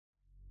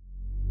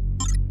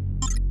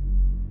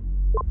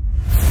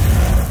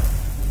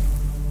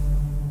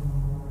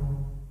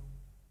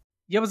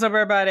Yo, what's up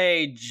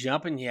everybody,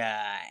 Jumpin' ya,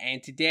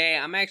 and today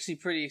I'm actually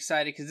pretty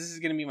excited because this is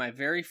going to be my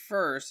very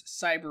first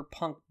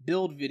Cyberpunk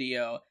build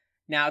video.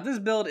 Now, this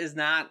build is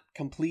not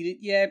completed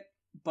yet,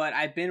 but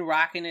I've been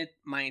rocking it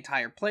my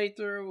entire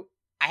playthrough.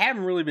 I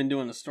haven't really been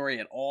doing the story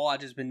at all,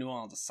 I've just been doing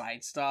all the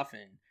side stuff,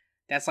 and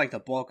that's like the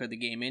bulk of the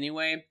game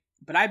anyway.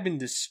 But I've been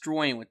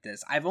destroying with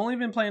this. I've only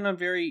been playing on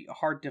very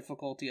hard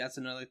difficulty, that's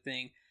another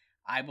thing.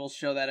 I will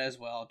show that as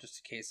well,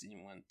 just in case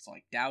anyone's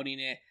like doubting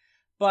it.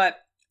 But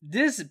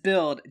this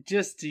build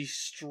just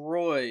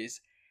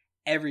destroys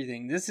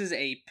everything. This is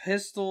a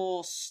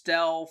pistol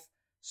stealth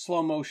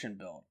slow motion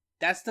build.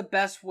 That's the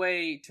best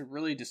way to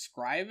really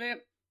describe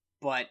it,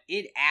 but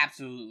it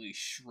absolutely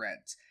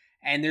shreds.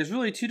 And there's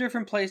really two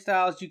different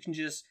playstyles. You can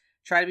just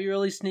try to be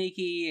really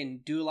sneaky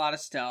and do a lot of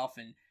stealth,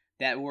 and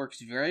that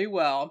works very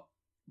well.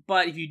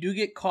 But if you do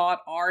get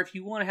caught, or if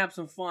you want to have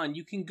some fun,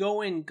 you can go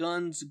in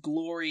guns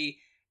glory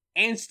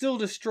and still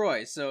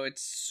destroy. So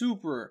it's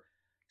super,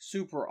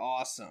 super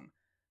awesome.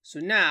 So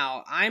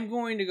now, I'm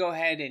going to go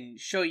ahead and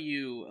show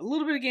you a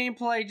little bit of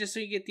gameplay just so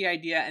you get the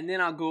idea, and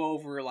then I'll go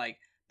over like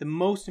the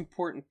most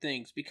important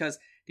things, because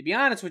to be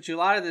honest with you, a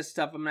lot of this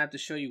stuff I'm going to have to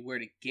show you where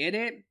to get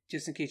it,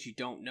 just in case you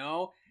don't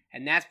know,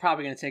 and that's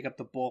probably going to take up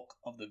the bulk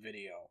of the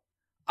video.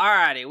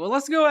 Alrighty, well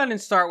let's go ahead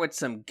and start with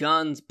some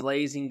guns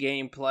blazing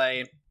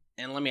gameplay,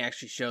 and let me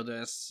actually show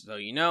this so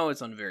you know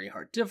it's on very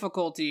hard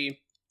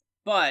difficulty,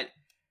 but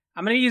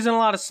I'm going to be using a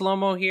lot of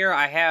slow-mo here.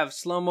 I have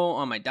slow-mo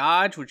on my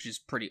dodge, which is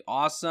pretty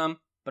awesome.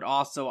 But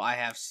also I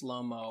have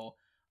slow-mo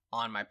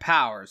on my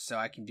powers, so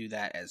I can do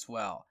that as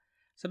well.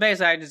 So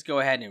basically I just go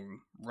ahead and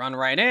run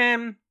right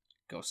in,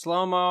 go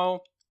slow-mo,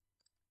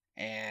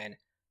 and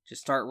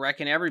just start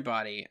wrecking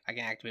everybody. I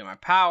can activate my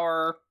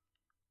power.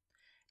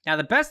 Now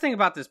the best thing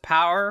about this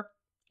power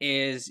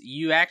is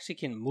you actually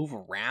can move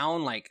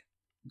around like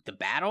the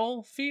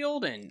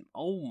battlefield, and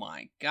oh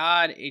my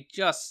god, it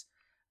just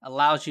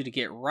allows you to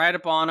get right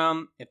up on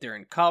them if they're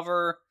in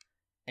cover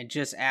and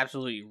just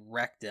absolutely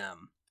wreck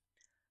them.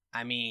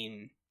 I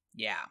mean,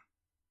 yeah,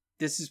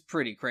 this is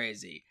pretty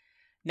crazy.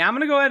 Now I'm going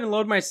to go ahead and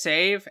load my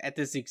save at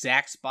this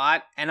exact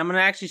spot, and I'm going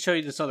to actually show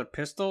you this other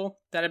pistol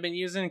that I've been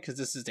using, because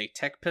this is a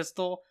tech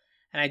pistol,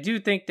 and I do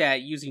think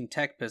that using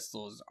tech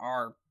pistols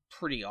are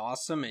pretty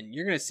awesome, and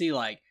you're going to see,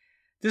 like,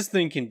 this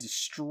thing can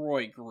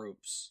destroy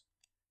groups.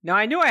 Now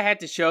I knew I had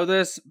to show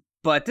this,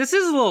 but this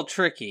is a little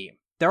tricky.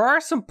 There are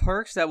some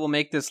perks that will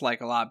make this, like,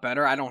 a lot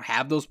better. I don't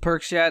have those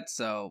perks yet,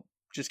 so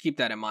just keep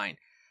that in mind.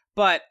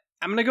 But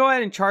I'm going to go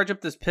ahead and charge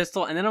up this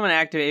pistol, and then I'm going to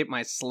activate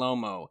my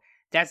slow-mo.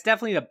 That's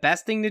definitely the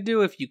best thing to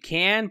do if you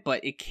can,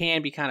 but it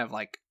can be kind of,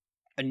 like,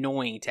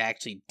 annoying to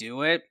actually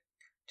do it,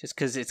 just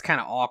because it's kind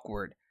of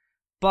awkward.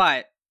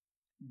 But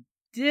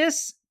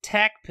this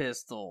tech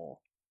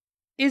pistol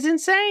is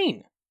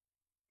insane.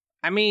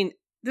 I mean,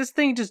 this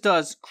thing just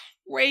does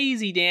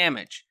crazy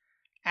damage.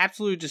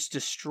 Absolutely just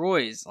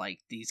destroys,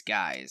 like, these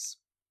guys.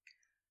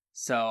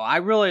 So, I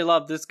really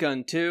love this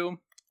gun, too.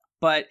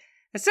 But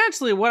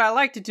essentially, what I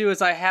like to do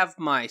is I have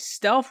my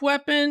stealth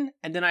weapon,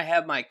 and then I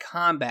have my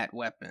combat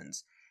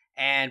weapons.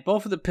 And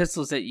both of the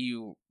pistols that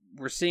you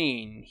were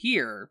seeing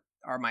here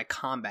are my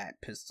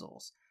combat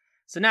pistols.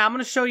 So now I'm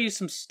going to show you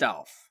some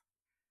stealth.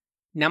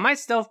 Now my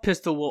stealth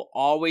pistol will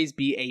always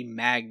be a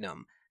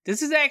magnum.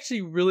 This is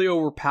actually really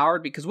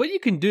overpowered, because what you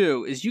can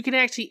do is you can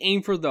actually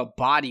aim for the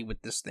body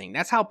with this thing.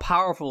 That's how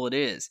powerful it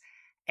is.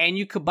 And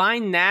you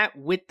combine that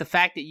with the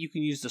fact that you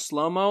can use the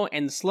slow-mo,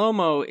 and the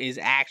slow-mo is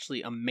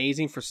actually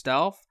amazing for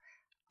stealth.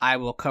 I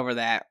will cover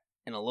that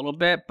in a little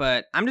bit,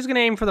 but I'm just going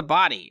to aim for the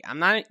body. I'm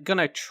not going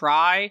to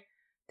try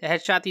to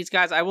headshot these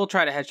guys. I will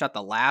try to headshot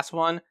the last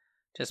one,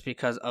 just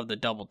because of the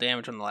double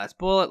damage on the last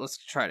bullet. Let's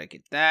try to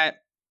get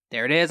that.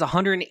 There it is,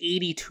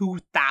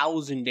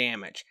 182,000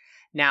 damage.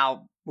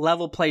 Now,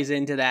 level plays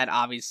into that,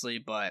 obviously,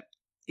 but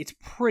it's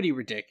pretty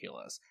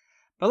ridiculous.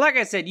 But like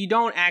I said, you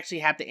don't actually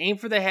have to aim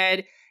for the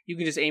head. You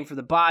can just aim for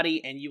the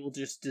body, and you will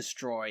just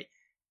destroy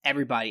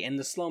everybody. And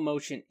the slow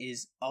motion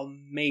is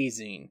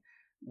amazing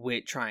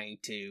with trying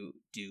to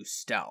do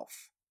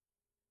stealth.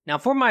 Now,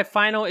 for my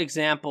final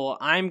example,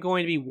 I'm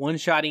going to be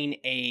one-shotting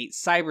a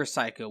Cyber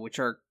Psycho, which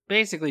are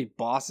basically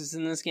bosses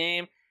in this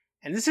game.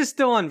 And this is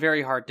still on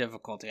very hard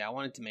difficulty. I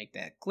wanted to make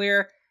that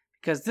clear,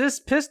 because this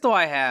pistol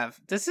I have,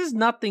 this is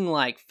nothing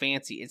like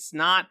fancy. It's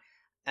not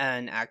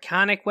an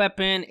iconic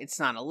weapon. It's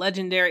not a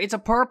legendary. It's a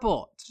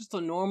purple. It's just a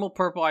normal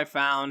purple I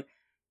found.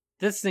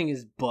 This thing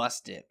is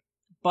busted.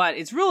 But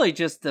it's really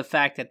just the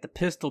fact that the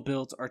pistol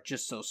builds are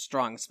just so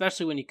strong,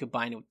 especially when you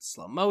combine it with the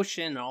slow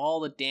motion and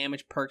all the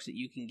damage perks that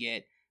you can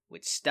get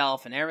with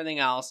stealth and everything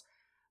else.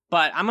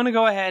 But I'm going to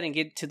go ahead and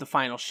get to the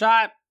final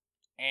shot.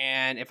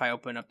 And if I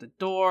open up the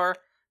door,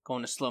 go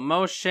into slow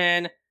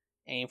motion,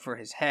 aim for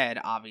his head,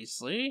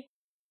 obviously.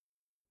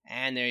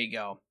 And there you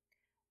go.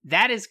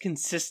 That is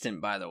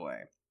consistent, by the way.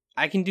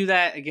 I can do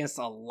that against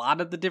a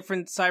lot of the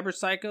different Cyber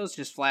Psychos,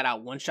 just flat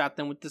out one-shot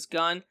them with this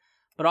gun.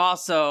 But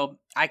also,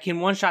 I can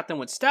one-shot them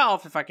with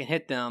stealth if I can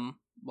hit them,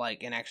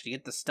 like, and actually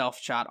get the stealth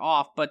shot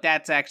off, but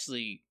that's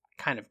actually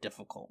kind of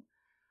difficult.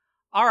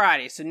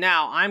 Alrighty, so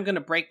now I'm going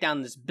to break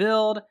down this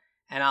build,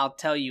 and I'll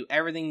tell you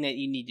everything that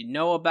you need to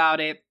know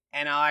about it,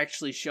 and I'll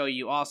actually show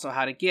you also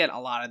how to get a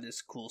lot of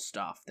this cool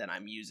stuff that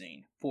I'm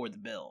using for the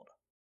build.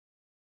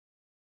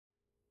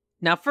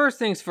 Now, first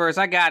things first,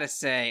 I gotta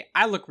say,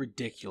 I look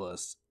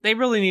ridiculous. They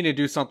really need to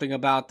do something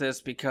about this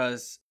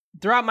because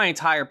throughout my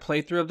entire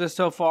playthrough of this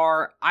so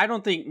far, I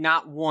don't think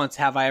not once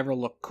have I ever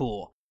looked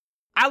cool.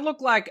 I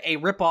look like a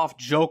rip-off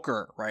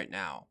Joker right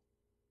now.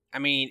 I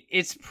mean,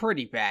 it's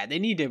pretty bad. They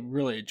need to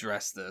really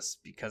address this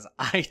because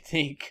I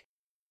think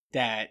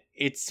that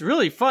it's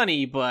really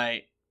funny,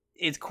 but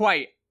it's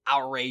quite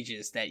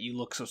outrageous that you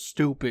look so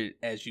stupid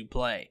as you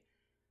play.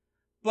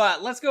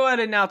 But let's go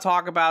ahead and now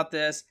talk about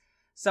this.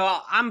 So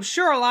I'm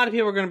sure a lot of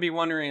people are going to be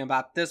wondering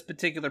about this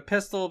particular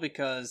pistol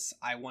because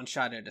I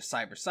one-shotted a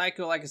Cyber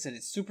Psycho. Like I said,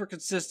 it's super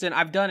consistent.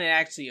 I've done it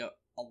actually a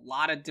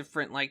lot of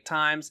different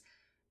times.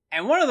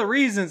 And one of the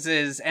reasons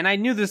is, and I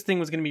knew this thing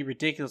was going to be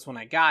ridiculous when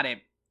I got it,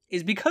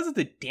 is because of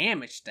the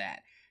damage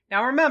stat.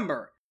 Now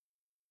remember,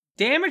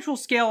 damage will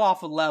scale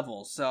off a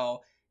level,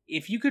 so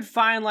if you could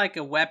find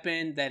a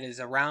weapon that is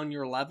around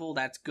your level,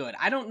 that's good.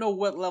 I don't know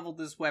what level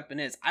this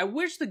weapon is. I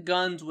wish the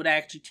guns would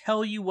actually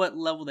tell you what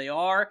level they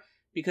are,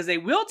 because they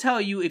will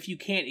tell you if you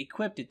can't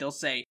equip it. They'll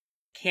say,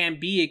 can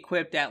be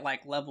equipped at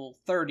level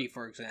 30,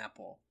 for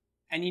example.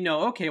 And you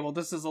know, okay, well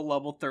this is a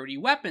level 30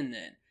 weapon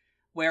then.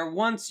 Where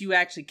once you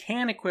actually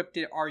can equip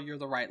it or you're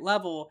the right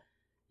level,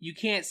 you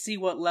can't see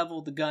what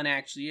level the gun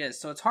actually is.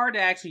 So it's hard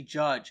to actually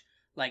judge,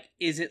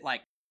 is it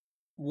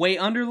way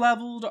under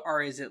leveled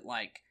or is it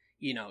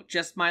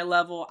just my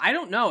level? I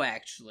don't know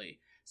actually.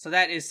 So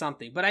that is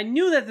something. But I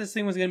knew that this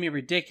thing was going to be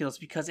ridiculous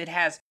because it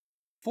has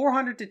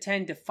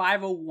 410 to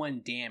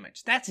 501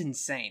 damage. That's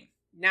insane.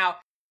 Now,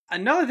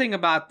 another thing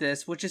about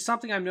this, which is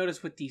something I've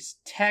noticed with these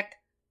tech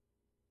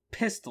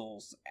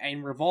pistols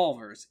and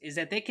revolvers, is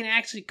that they can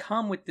actually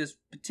come with this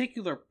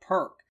particular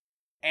perk.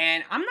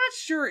 And I'm not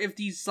sure if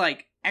these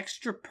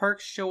extra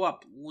perks show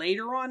up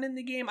later on in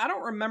the game. I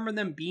don't remember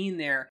them being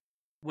there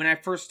when I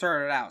first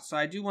started out, so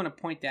I do want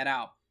to point that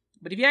out.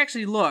 But if you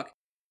actually look,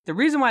 the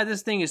reason why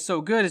this thing is so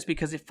good is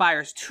because it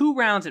fires 2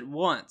 rounds at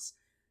once.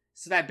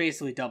 So that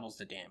basically doubles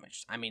the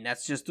damage. I mean,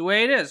 that's just the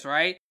way it is,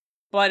 right?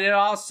 But it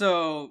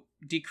also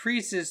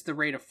decreases the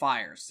rate of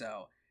fire,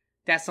 so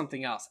that's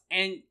something else.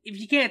 And if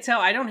you can't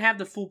tell, I don't have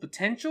the full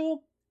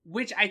potential,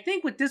 which I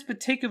think with this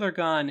particular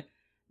gun,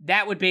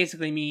 that would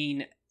basically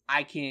mean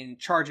I can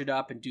charge it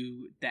up and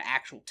do the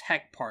actual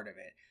tech part of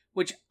it.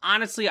 Which,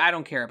 honestly, I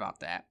don't care about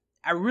that.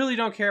 I really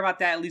don't care about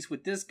that, at least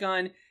with this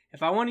gun.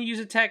 If I want to use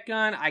a tech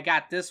gun, I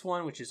got this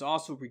one, which is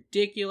also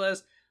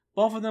ridiculous.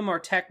 Both of them are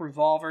tech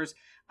revolvers.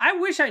 I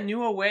wish I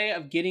knew a way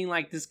of getting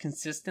this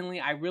consistently.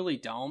 I really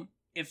don't.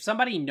 If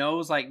somebody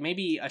knows,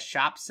 maybe a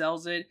shop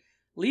sells it,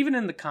 leave it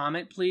in the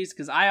comment, please,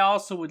 because I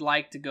also would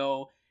like to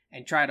go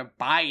and try to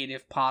buy it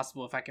if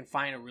possible, if I can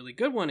find a really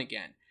good one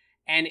again.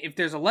 And if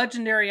there's a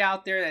legendary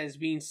out there that is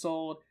being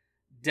sold,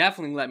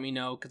 definitely let me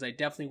know, because I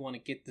definitely want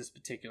to get this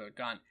particular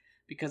gun,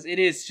 because it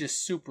is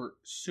just super,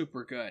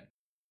 super good.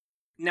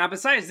 Now,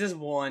 besides this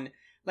one,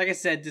 like I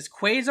said, this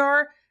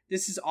Quasar,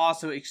 this is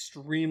also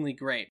extremely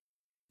great.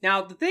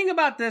 Now, the thing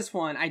about this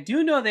one, I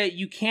do know that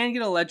you can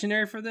get a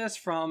legendary for this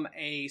from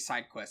a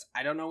side quest.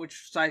 I don't know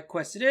which side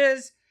quest it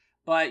is,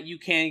 but you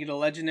can get a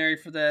legendary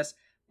for this.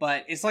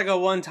 But it's a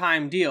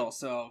one-time deal,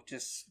 so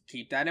just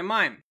keep that in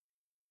mind.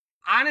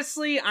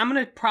 Honestly, I'm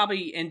going to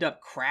probably end up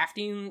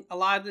crafting a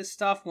lot of this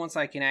stuff once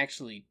I can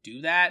actually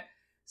do that.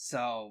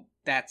 So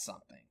that's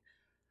something.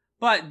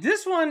 But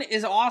this one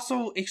is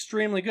also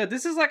extremely good.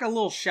 This is a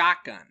little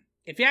shotgun.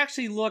 If you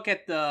actually look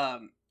at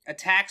the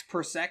attacks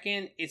per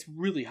second, it's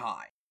really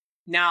high.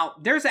 Now,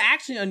 there's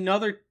actually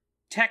another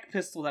tech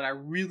pistol that I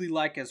really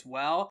like as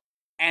well.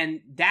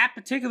 And that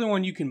particular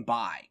one you can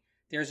buy.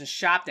 There's a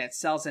shop that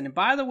sells it. And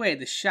by the way,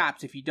 the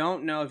shops, if you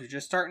don't know, if you're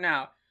just starting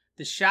out,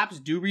 the shops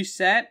do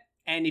reset.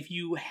 And if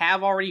you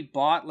have already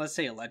bought, let's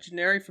say, a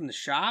legendary from the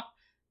shop,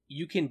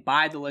 you can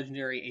buy the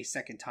legendary a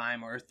second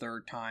time or a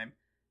third time.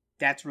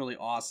 That's really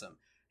awesome.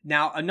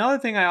 Now, another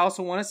thing I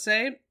also want to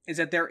say is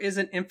that there is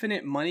an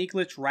infinite money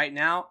glitch right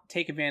now.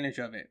 Take advantage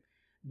of it.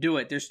 Do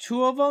it. There's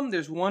 2 of them.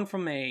 There's one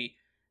from a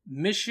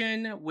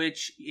mission,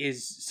 which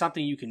is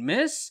something you can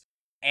miss.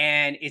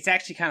 And it's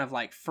actually kind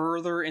of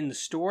further in the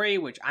story,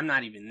 which I'm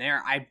not even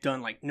there. I've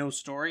done no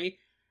story.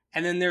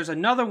 And then there's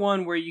another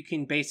one where you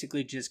can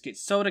basically just get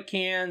soda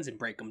cans and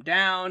break them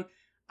down.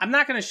 I'm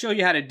not going to show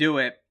you how to do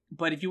it,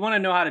 but if you want to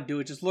know how to do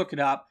it, just look it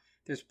up.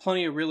 There's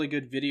plenty of really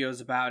good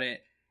videos about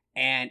it,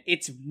 and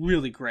it's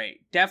really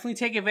great. Definitely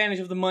take advantage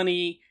of the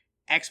money,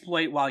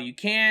 exploit while you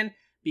can,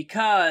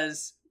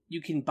 because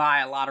you can buy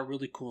a lot of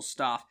really cool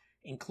stuff,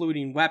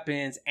 including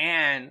weapons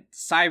and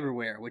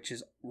cyberware, which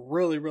is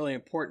really, really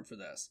important for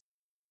this.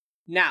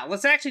 Now,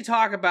 let's actually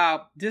talk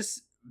about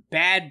this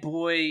bad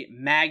boy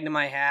Magnum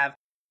I have.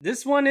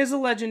 This one is a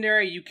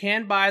legendary. You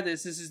can buy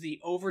this. This is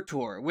the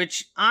Overpowered,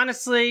 which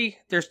honestly,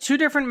 there's 2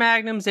 different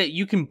Magnums that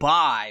you can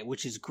buy,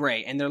 which is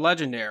great, and they're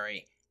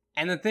legendary.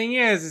 And the thing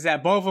is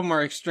that both of them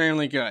are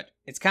extremely good.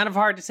 It's kind of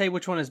hard to say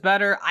which one is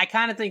better. I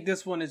kind of think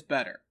this one is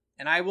better.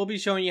 And I will be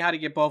showing you how to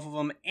get both of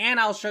them, and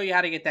I'll show you how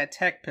to get that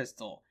tech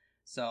pistol.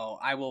 So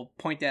I will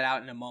point that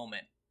out in a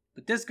moment.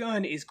 But this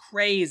gun is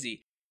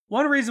crazy.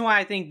 One reason why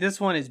I think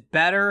this one is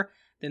better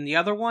than the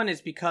other one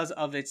is because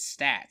of its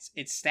stats.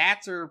 Its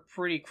stats are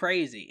pretty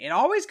crazy. It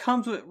always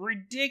comes with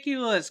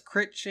ridiculous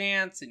crit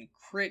chance and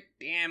crit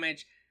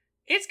damage.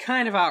 It's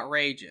kind of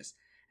outrageous.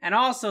 And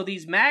also,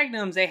 these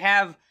magnums, they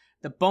have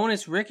the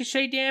bonus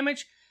ricochet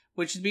damage,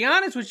 which, to be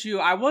honest with you,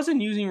 I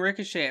wasn't using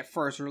ricochet at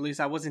first, or at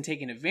least I wasn't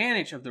taking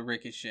advantage of the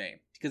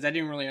ricochet, because I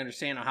didn't really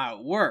understand how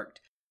it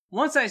worked.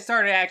 Once I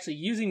started actually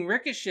using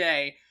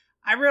ricochet,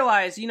 I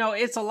realized,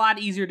 it's a lot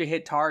easier to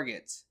hit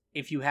targets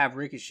if you have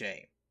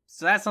ricochet.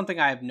 So that's something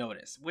I have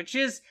noticed, which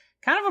is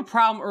kind of a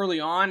problem early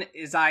on,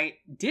 is I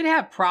did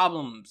have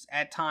problems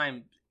at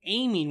times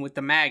aiming with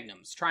the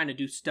magnums, trying to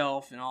do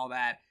stealth and all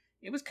that.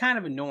 It was kind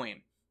of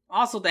annoying.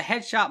 Also, the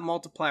headshot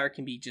multiplier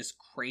can be just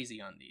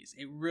crazy on these.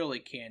 It really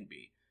can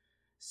be.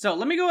 So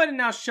let me go ahead and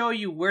now show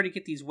you where to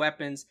get these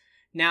weapons.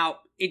 Now,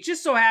 it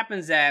just so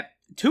happens that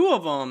two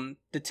of them,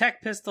 the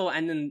tech pistol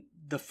and then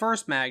the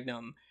first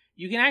magnum,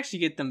 you can actually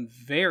get them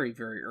very,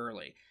 very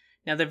early.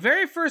 Now, the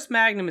very first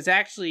magnum is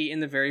actually in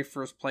the very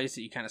first place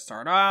that you kind of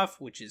start off,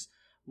 which is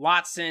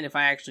Watson. If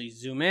I actually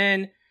zoom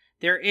in,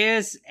 there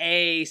is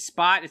a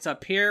spot, it's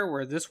up here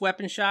where this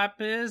weapon shop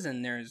is,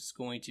 and there's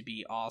going to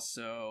be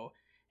also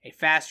a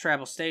fast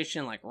travel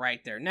station like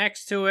right there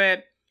next to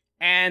it.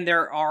 And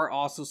there are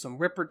also some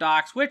Ripper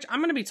docks, which I'm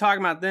going to be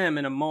talking about them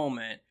in a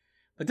moment.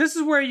 But this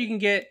is where you can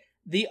get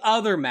the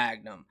other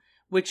Magnum,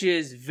 which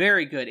is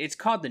very good. It's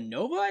called the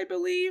Nova, I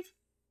believe.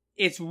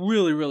 It's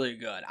really, really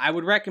good. I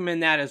would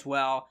recommend that as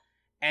well.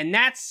 And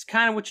that's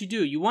kind of what you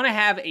do. You want to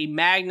have a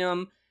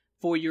Magnum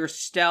for your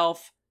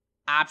stealth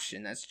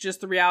option. That's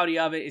just the reality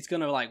of it. It's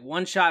going to like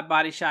one-shot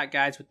body shot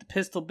guys with the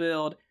pistol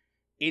build.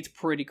 It's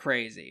pretty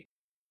crazy.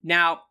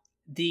 Now,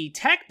 the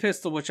tech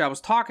pistol, which I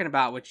was talking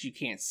about, which you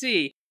can't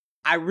see,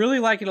 I really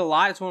like it a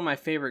lot. It's one of my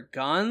favorite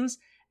guns.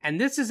 And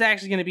this is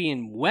actually going to be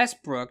in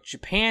Westbrook,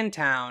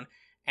 Japantown.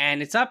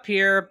 And it's up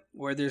here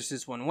where there's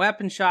this one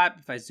weapon shop.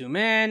 If I zoom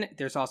in,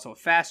 there's also a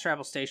fast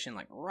travel station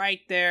like right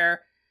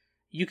there.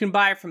 You can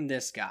buy it from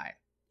this guy.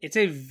 It's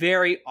a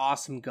very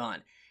awesome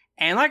gun.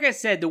 And like I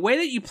said, the way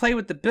that you play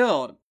with the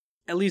build,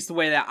 at least the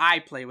way that I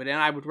play with it,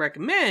 and I would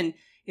recommend,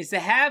 is to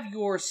have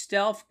your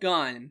stealth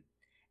gun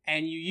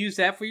and you use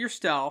that for your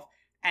stealth.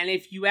 And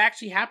if you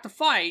actually have to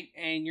fight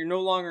and you're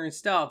no longer in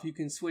stealth, you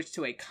can switch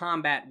to a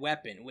combat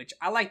weapon, which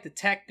I like the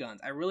tech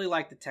guns. I really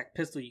like the tech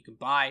pistol you can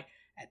buy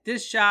at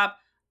this shop.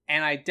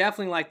 And I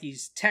definitely like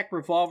these tech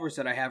revolvers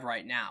that I have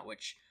right now,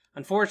 which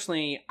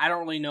unfortunately, I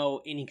don't really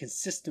know any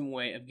consistent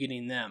way of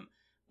getting them,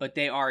 but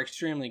they are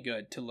extremely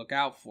good to look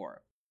out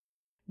for.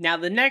 Now,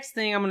 the next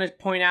thing I'm going to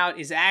point out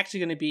is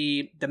actually going to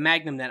be the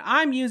Magnum that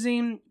I'm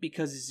using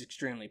because it's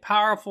extremely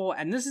powerful.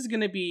 And this is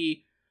going to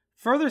be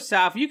further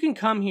south. You can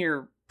come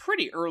here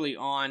pretty early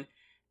on,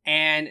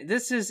 and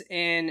this is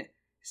in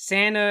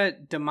Santa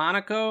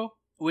Domenico,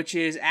 which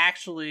is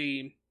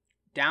actually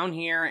down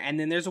here. And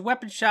then there's a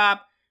weapon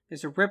shop.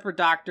 There's a Ripper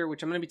Doctor,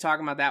 which I'm going to be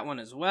talking about that one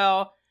as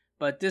well.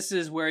 But this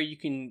is where you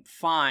can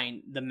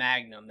find the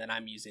Magnum that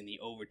I'm using, the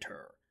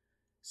Overture.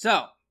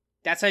 So,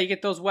 that's how you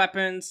get those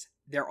weapons.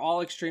 They're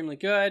all extremely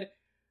good.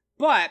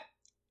 But,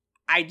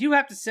 I do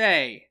have to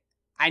say,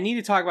 I need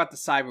to talk about the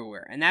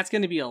Cyberware. And that's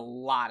going to be a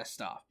lot of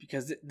stuff.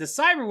 Because the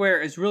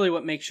Cyberware is really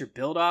what makes your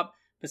build up.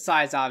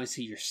 Besides,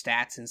 obviously, your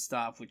stats and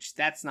stuff. Which,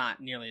 that's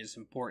not nearly as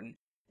important.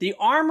 The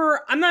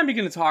armor, I'm not even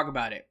going to talk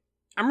about it.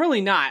 I'm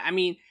really not. I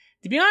mean,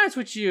 to be honest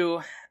with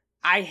you,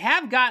 I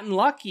have gotten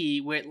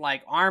lucky with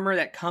like armor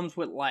that comes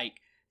with like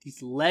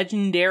these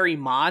legendary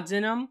mods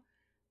in them,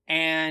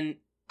 and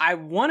I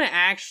want to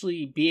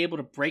actually be able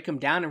to break them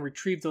down and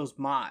retrieve those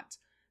mods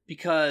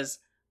because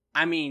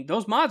I mean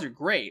those mods are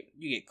great.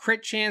 You get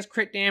crit chance,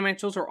 crit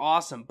damage, those are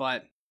awesome,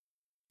 but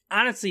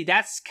honestly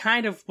that's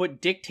kind of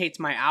what dictates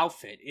my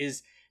outfit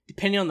is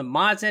depending on the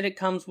mods that it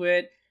comes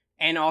with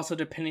and also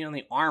depending on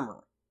the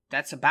armor.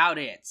 That's about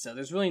it. So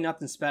there's really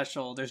nothing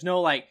special. There's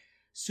no like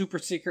super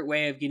secret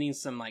way of getting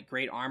some like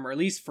great armor, at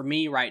least for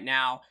me right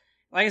now.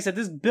 Like I said,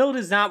 this build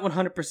is not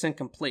 100%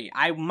 complete.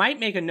 I might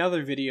make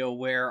another video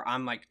where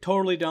I'm like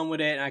totally done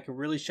with it and I can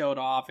really show it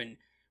off and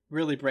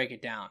really break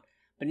it down.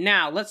 But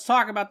now let's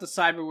talk about the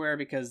Cyberware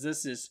because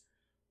this is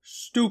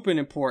stupid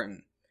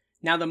important.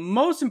 Now the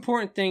most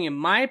important thing in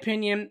my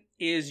opinion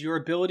is your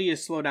ability to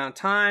slow down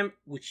time,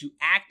 which you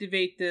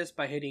activate this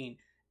by hitting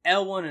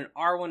L1 and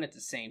R1 at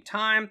the same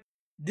time.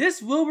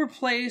 This will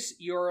replace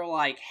your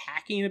like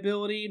hacking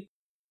ability.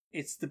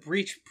 It's the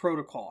breach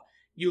protocol.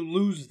 You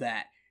lose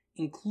that,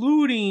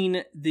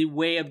 including the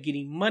way of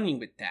getting money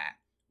with that,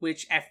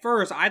 which at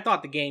first I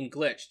thought the game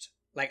glitched.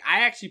 Like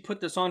I actually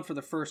put this on for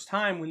the first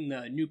time when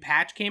the new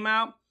patch came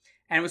out,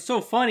 and it was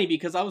so funny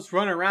because I was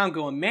running around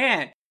going,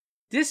 man,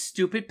 this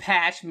stupid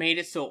patch made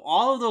it so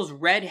all of those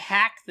red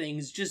hack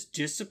things just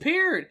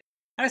disappeared.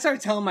 And I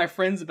started telling my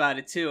friends about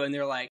it too, and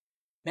they're like,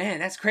 man,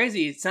 that's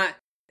crazy. That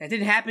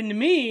didn't happen to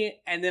me.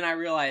 And then I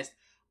realized,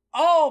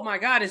 oh my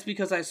god, it's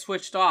because I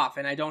switched off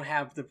and I don't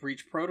have the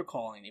breach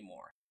protocol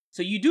anymore.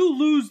 So you do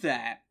lose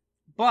that,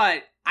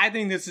 but I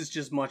think this is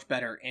just much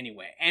better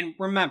anyway. And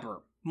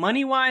remember,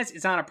 money-wise,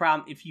 it's not a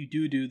problem if you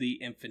do the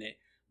infinite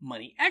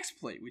money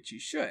exploit, which you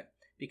should.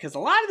 Because a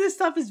lot of this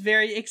stuff is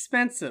very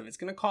expensive. It's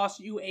going to cost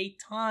you a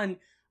ton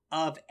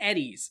of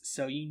eddies,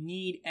 so you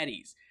need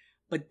eddies.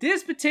 But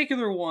this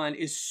particular one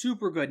is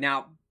super good.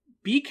 Now,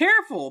 be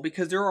careful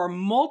because there are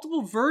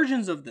multiple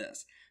versions of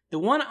this. The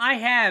one I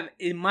have,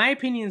 in my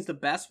opinion, is the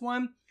best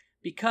one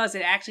because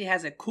it actually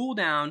has a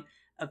cooldown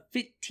of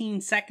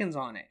 15 seconds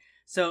on it.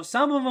 So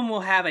some of them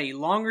will have a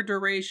longer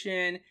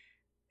duration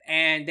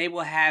and they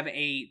will have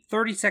a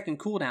 30-second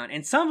cooldown.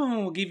 And some of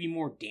them will give you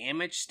more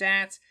damage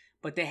stats,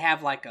 but they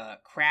have like a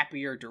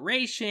crappier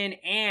duration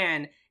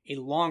and a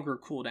longer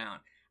cooldown.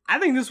 I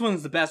think this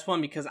one's the best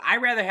one because I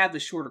rather have the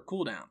shorter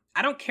cooldown.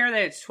 I don't care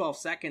that it's 12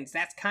 seconds.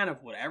 That's kind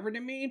of whatever to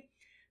me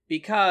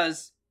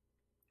because,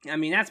 I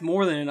mean, that's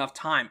more than enough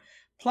time.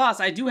 Plus,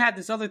 I do have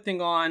this other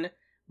thing on,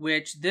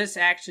 which this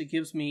actually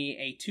gives me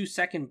a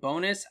 2-second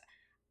bonus.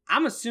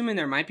 I'm assuming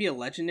there might be a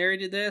legendary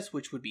to this,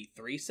 which would be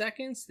 3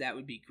 seconds. That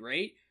would be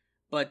great.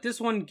 But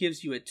this one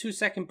gives you a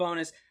 2-second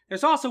bonus.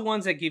 There's also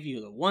ones that give you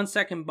the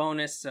 1-second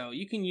bonus, so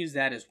you can use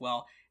that as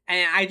well.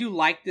 And I do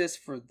like this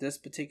for this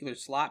particular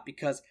slot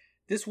because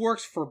this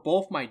works for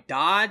both my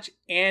dodge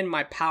and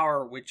my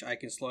power, which I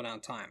can slow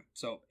down time.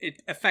 So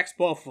it affects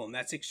both of them.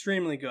 That's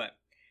extremely good.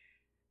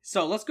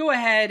 So let's go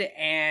ahead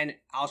and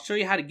I'll show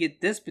you how to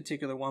get this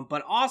particular one.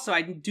 But also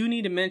I do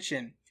need to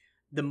mention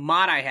the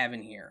mod I have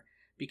in here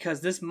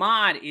because this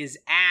mod is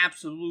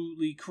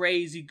absolutely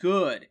crazy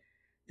good.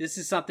 This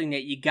is something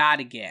that you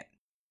gotta get.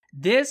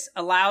 This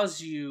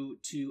allows you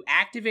to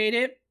activate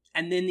it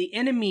and then the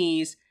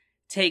enemies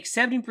take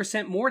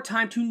 70% more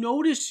time to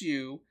notice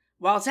you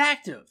while it's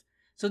active.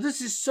 So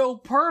this is so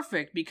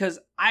perfect because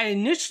I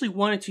initially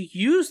wanted to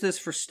use this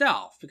for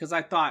stealth because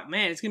I thought,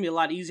 man, it's going to be a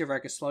lot easier if I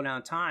could slow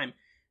down time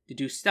to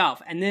do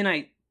stealth. And then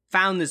I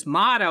found this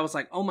mod. I was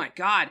like, oh my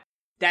God,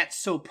 that's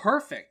so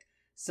perfect.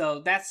 So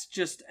that's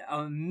just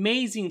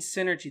amazing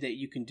synergy that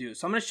you can do.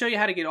 So I'm going to show you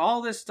how to get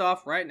all this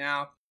stuff right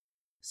now.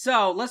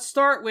 So let's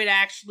start with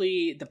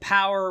actually the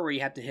power where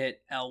you have to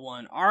hit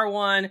L1,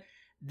 R1.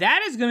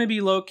 That is going to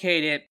be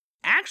located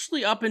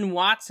actually up in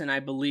Watson,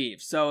 I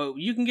believe. So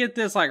you can get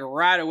this like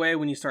right away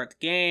when you start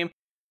the game.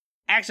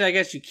 Actually, I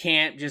guess you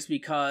can't just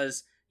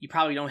because you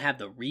probably don't have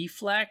the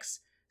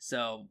reflex.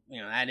 So,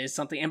 you know, that is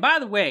something. And by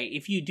the way,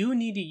 if you do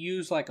need to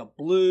use like a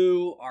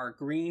blue or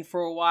green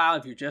for a while,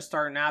 if you're just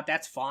starting out,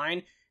 that's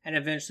fine. And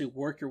eventually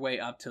work your way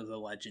up to the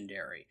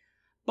legendary.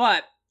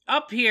 But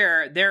up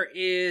here, there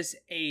is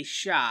a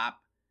shop.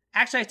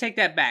 Actually, I take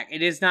that back.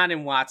 It is not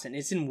in Watson.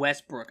 It's in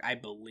Westbrook, I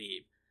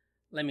believe.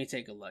 Let me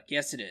take a look.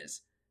 Yes, it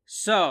is.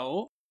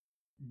 So,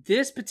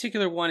 this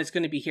particular one is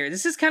going to be here.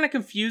 This is kind of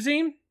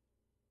confusing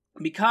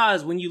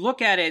because when you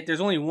look at it,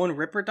 there's only one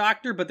Ripper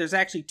Doctor, but there's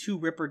actually 2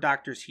 Ripper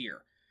Doctors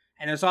here.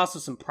 And there's also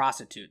some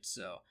prostitutes,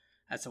 so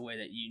that's a way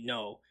that you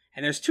know.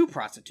 And there's 2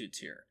 prostitutes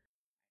here.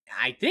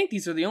 I think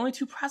these are the only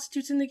 2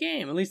 prostitutes in the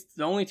game, at least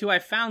the only 2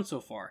 I've found so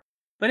far.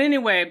 But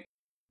anyway,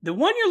 the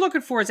one you're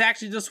looking for is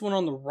actually this one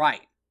on the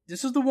right.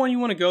 This is the one you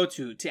want to go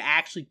to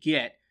actually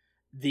get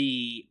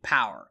the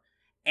power.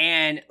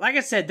 And like I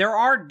said, there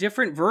are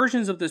different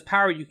versions of this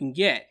power you can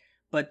get,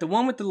 but the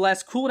one with the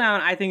less cooldown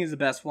I think is the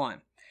best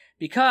one.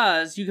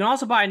 Because you can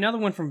also buy another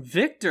one from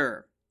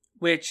Victor,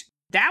 which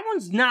that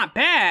one's not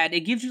bad.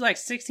 It gives you like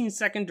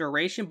 16-second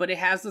duration, but it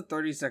has the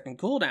 30-second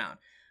cooldown.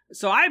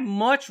 So I'd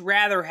much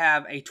rather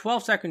have a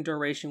 12-second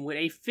duration with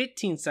a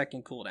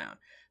 15-second cooldown.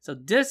 So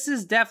this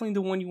is definitely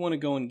the one you want to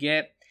go and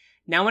get.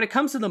 Now when it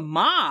comes to the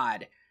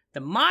mod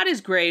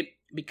is great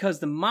because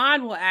the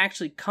mod will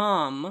actually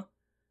come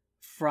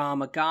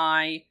from a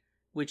guy,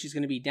 which is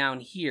going to be down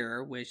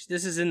here, which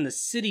this is in the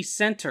city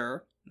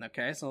center.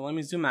 Okay, so let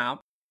me zoom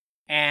out.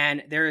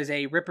 And there is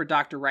a Ripper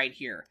Doctor right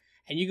here.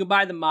 And you can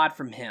buy the mod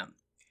from him.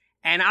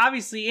 And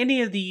obviously,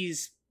 any of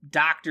these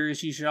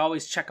doctors, you should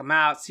always check them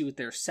out, see what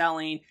they're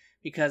selling.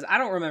 Because I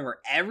don't remember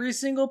every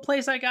single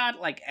place I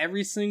got, like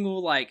every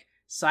single, like,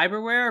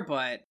 Cyberware,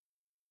 but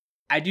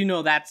I do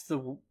know that's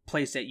the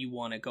place that you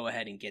want to go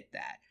ahead and get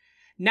that.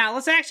 Now,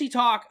 let's actually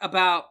talk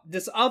about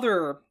this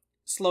other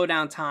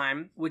slowdown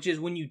time, which is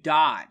when you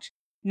dodge.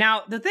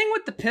 Now, the thing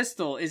with the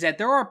pistol is that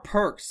there are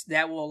perks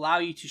that will allow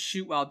you to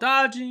shoot while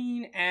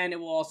dodging, and it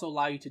will also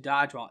allow you to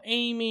dodge while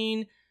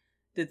aiming.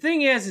 The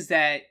thing is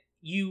that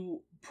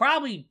you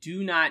probably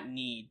do not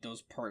need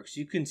those perks.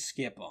 You can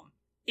skip them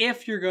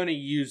if you're going to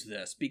use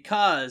this,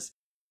 because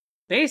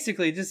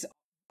basically this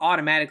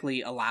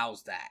automatically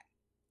allows that.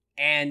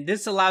 And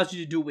this allows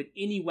you to do it with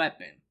any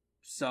weapon.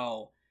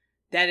 So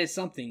that is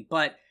something.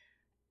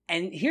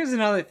 And here's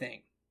another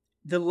thing.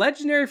 The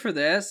legendary for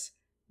this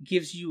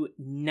gives you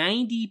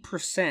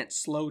 90%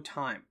 slow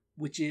time,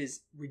 which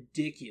is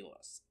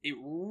ridiculous. It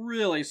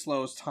really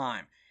slows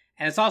time.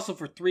 And it's also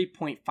for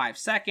 3.5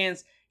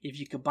 seconds. If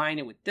you combine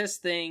it with this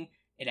thing,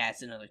 it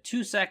adds another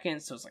 2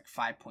 seconds. So it's like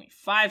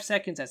 5.5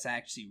 seconds. That's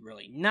actually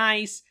really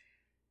nice.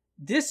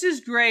 This is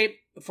great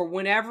for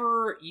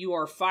whenever you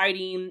are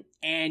fighting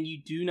and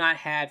you do not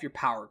have your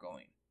power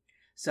going.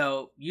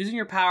 So using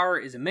your power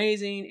is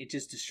amazing. It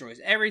just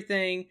destroys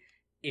everything.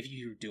 If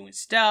you're doing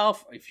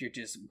stealth, if you're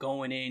just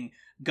going in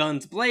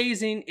guns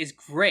blazing, it's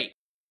great.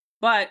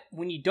 But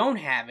when you don't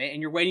have it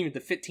and you're waiting with the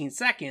 15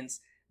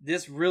 seconds,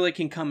 this really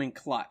can come in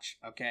clutch,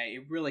 okay?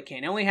 It really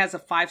can. It only has a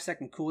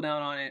 5-second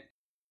cooldown on it.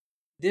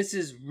 This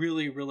is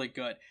really, really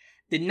good.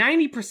 The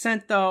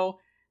 90% though,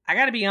 I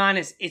gotta be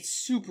honest, it's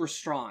super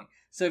strong.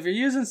 So if you're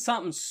using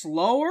something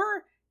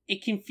slower,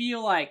 it can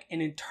feel like an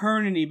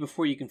eternity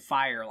before you can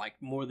fire like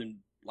more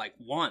than like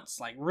once.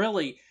 Like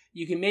really,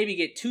 you can maybe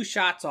get 2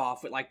 shots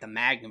off with like the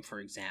Magnum,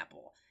 for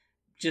example,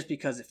 just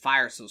because it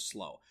fires so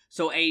slow.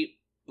 So a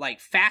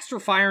like faster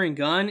firing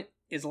gun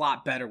is a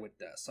lot better with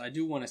this. So I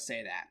do want to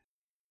say that.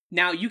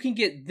 Now you can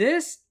get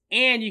this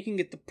and you can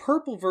get the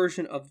purple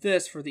version of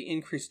this for the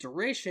increased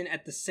duration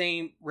at the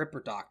same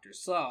Ripper Doctor.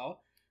 So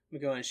let me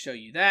go ahead and show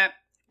you that.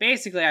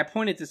 Basically, I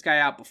pointed this guy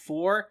out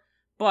before,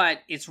 but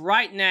it's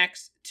right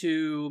next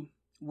to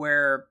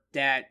where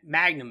that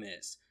Magnum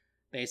is,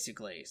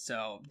 basically.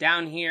 So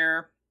down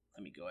here,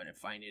 let me go ahead and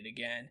find it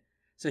again.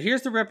 So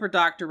here's the Ripper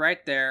Doctor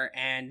right there,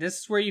 and this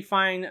is where you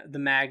find the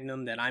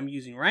Magnum that I'm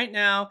using right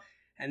now.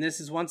 And this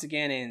is once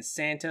again in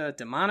Santa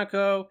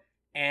Demonico.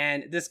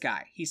 And this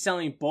guy, he's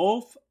selling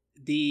both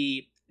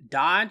the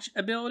dodge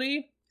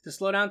ability, the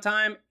slowdown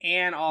time,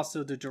 and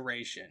also the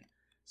duration.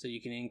 So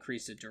you can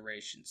increase the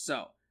duration.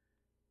 So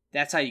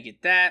that's how you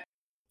get that.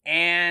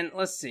 And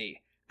let's see.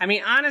 I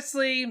mean,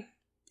 honestly,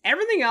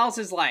 everything else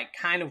is like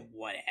kind of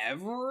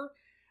whatever.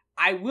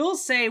 I will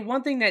say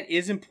one thing that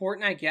is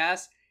important, I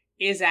guess,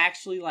 is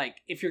actually like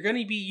if you're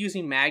going to be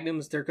using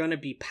Magnums, they're going to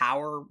be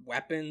power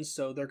weapons.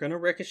 So they're going to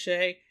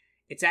ricochet.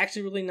 It's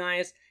actually really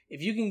nice.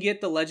 If you can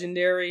get the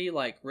legendary,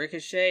 like,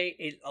 Ricochet,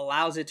 it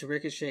allows it to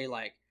ricochet,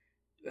 like,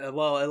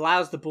 well, it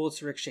allows the bullets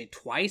to ricochet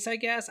twice, I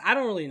guess. I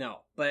don't really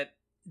know. But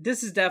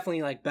this is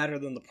definitely, like, better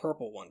than the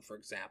purple one, for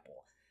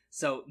example.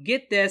 So,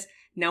 get this.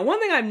 Now, one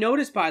thing I've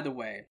noticed, by the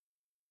way,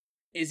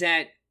 is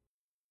that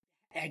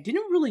I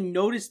didn't really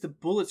notice the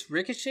bullets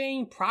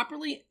ricocheting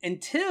properly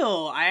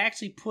until I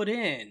actually put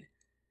in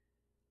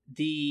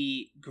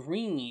the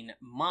green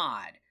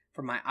mod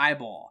for my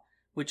eyeball,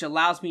 which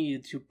allows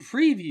me to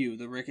preview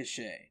the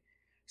ricochet.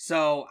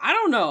 So, I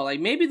don't know, like,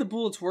 maybe the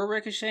bullets were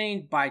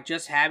ricocheting by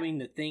just having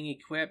the thing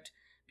equipped,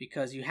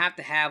 because you have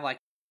to have, like,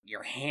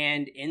 your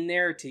hand in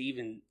there to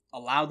even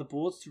allow the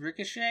bullets to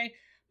ricochet,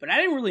 but I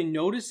didn't really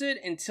notice it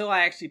until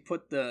I actually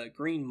put the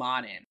green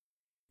mod in.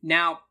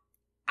 Now,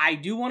 I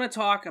do want to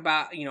talk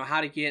about, you know,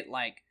 how to get,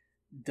 like,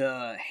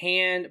 the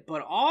hand,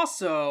 but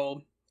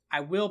also, I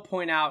will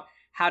point out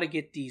how to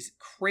get these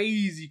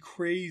crazy,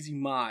 crazy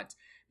mods,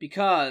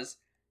 because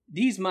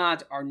these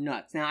mods are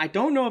nuts. Now, I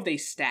don't know if they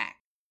stack.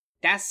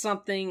 That's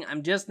something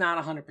I'm just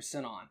not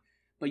 100% on.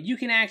 But you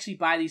can actually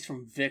buy these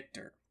from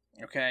Victor,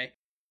 okay?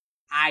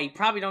 I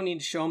probably don't need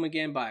to show them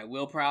again, but I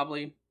will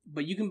probably.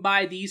 But you can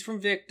buy these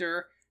from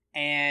Victor,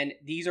 and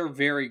these are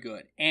very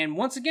good. And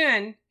once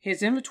again,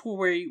 his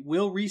inventory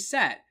will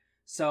reset.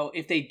 So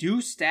if they do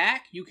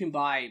stack, you can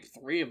buy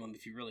 3 of them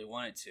if you really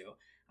wanted to.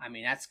 I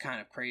mean, that's kind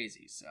of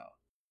crazy, so.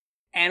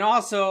 And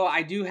also,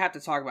 I do have to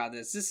talk about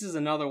this. This is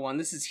another one.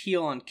 This is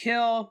Heal on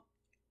Kill.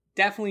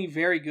 Definitely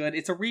very good.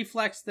 It's a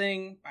reflex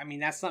thing. I mean,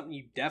 that's something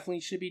you definitely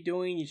should be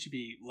doing. You should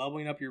be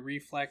leveling up your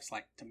reflex,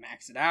 like, to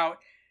max it out.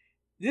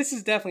 This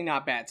is definitely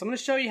not bad. So I'm going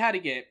to show you how to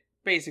get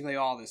basically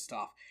all this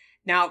stuff.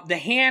 Now, the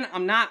hand,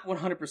 I'm not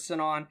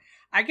 100% on.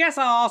 I guess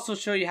I'll also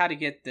show you how to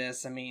get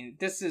this. I mean,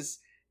 this is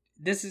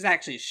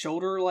actually a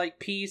shoulder-like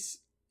piece.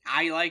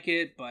 I like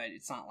it, but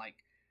it's not, like,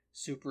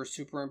 super,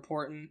 super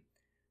important.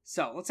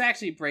 So let's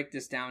actually break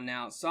this down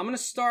now. So I'm going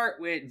to start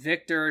with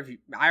Victor.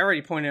 I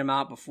already pointed him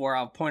out before.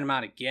 I'll point him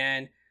out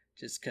again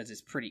just because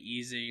it's pretty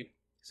easy.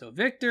 So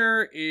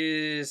Victor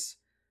is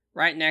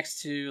right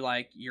next to,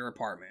 like, your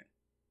apartment.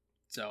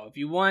 So if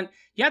you want,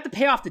 you have to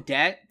pay off the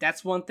debt.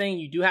 That's one thing.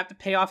 You do have to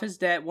pay off his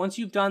debt. Once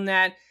you've done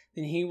that,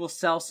 then he will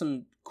sell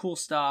some cool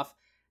stuff.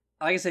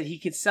 Like I said, he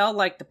could sell,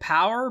 like, the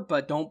power,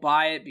 but don't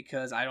buy it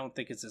because I don't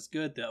think it's as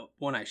good. The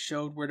one I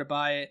showed where to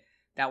buy it,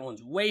 that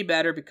one's way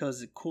better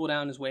because the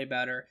cooldown is way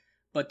better.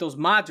 But those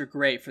mods are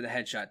great for the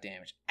headshot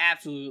damage.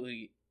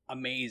 Absolutely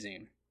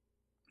amazing.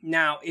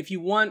 Now, if you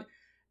want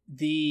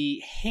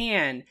the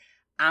hand,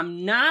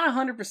 I'm not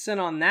 100%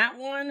 on that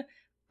one.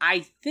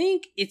 I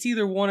think it's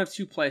either one of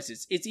 2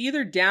 places. It's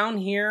either down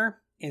here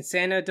in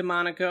Santa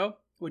Demonico,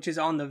 which is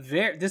on the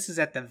this is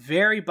at the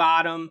very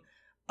bottom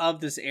of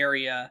this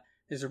area.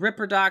 There's a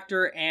Ripper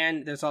Doctor,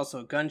 and there's also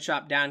a gun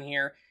shop down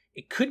here.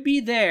 It could be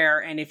there,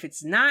 and if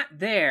it's not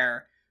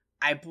there,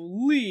 I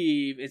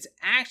believe it's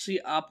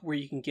actually up where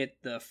you can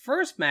get the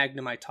first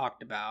Magnum I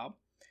talked about,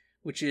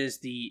 which is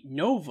the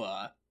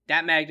Nova.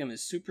 That Magnum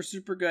is super,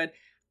 super good.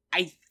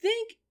 I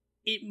think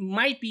it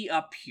might be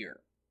up here.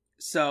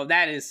 So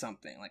that is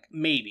something, like,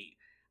 maybe.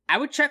 I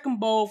would check them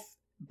both,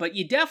 but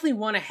you definitely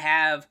want to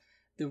have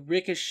the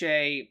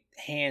ricochet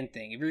hand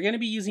thing. If you're going to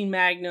be using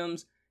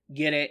Magnums,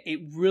 get it. It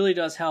really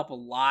does help a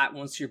lot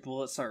once your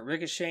bullets start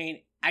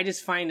ricocheting. I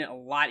just find it a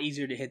lot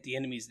easier to hit the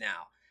enemies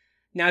now.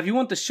 Now, if you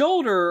want the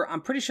shoulder,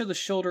 I'm pretty sure the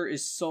shoulder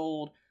is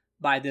sold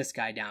by this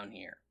guy down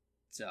here.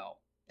 So,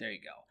 there you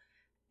go.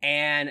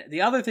 And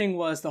the other thing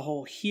was the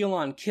whole heal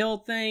on kill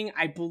thing.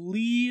 I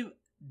believe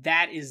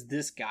that is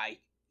this guy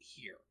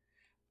here.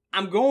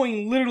 I'm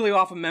going literally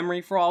off of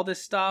memory for all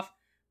this stuff,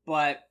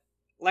 but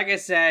like I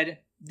said,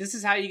 this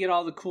is how you get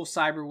all the cool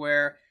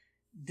cyberware.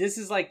 This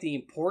is like the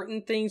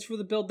important things for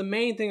the build. The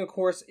main thing, of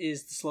course,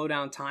 is the slow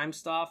down time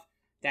stuff.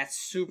 That's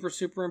super,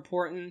 super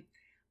important.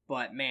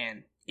 But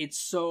man, it's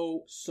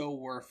so, so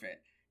worth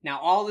it. Now,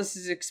 all this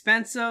is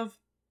expensive,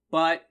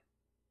 but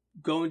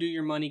go and do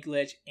your money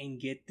glitch and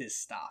get this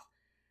stuff.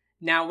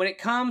 Now, when it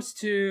comes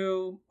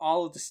to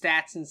all of the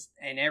stats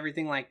and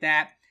everything like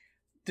that,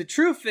 the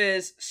truth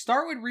is,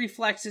 start with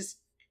reflexes,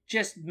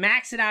 just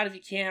max it out if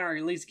you can, or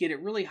at least get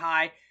it really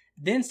high,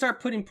 then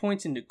start putting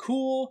points into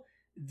cool,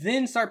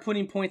 then start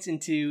putting points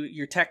into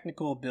your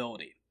technical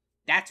ability.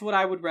 That's what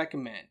I would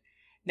recommend.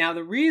 Now,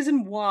 the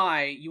reason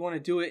why you want to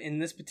do it in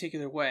this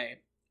particular way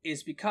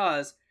is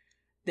because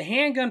the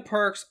handgun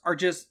perks are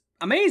just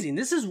amazing.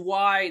 This is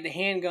why the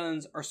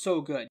handguns are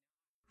so good.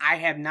 I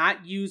have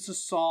not used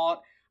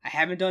assault. I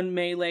haven't done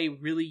melee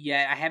really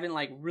yet. I haven't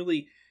like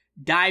really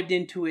dived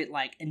into it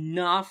like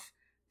enough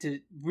to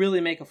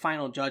really make a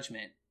final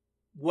judgment.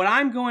 What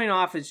I'm going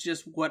off is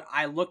just what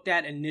I looked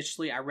at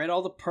initially. I read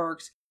all the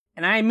perks,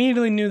 and I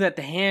immediately knew that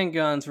the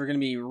handguns were going to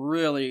be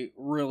really,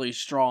 really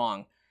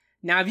strong.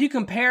 Now, if you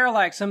compare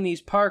like some of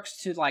these perks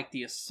to like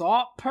the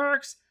assault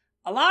perks,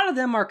 a lot of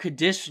them are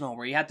conditional,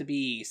 where you have to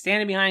be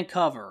standing behind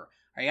cover,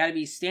 or you got to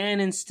be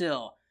standing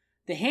still.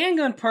 The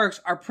handgun perks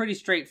are pretty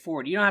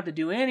straightforward. You don't have to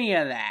do any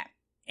of that.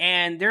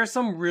 And there's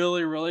some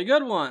really, really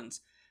good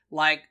ones,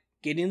 like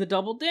getting the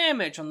double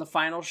damage on the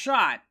final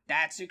shot.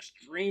 That's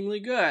extremely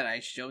good. I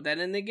showed that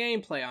in the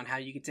gameplay on how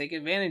you can take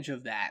advantage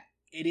of that.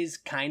 It is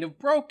kind of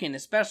broken,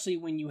 especially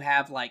when you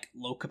have like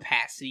low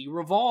capacity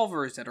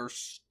revolvers that are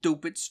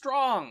stupid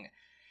strong.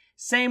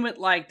 Same with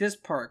like this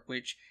perk,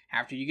 which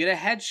after you get a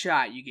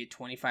headshot, you get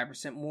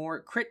 25% more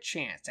crit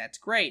chance. That's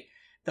great.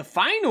 The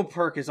final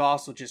perk is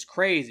also just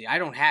crazy. I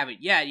don't have it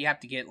yet. You have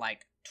to get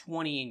like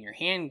 20 in your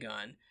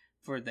handgun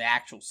for the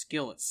actual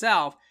skill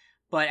itself.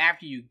 But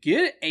after you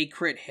get a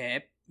crit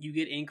hit, you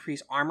get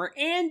increased armor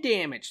and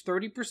damage,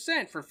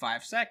 30% for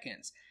 5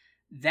 seconds.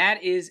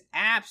 That is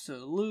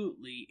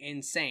absolutely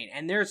insane.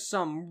 And there's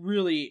some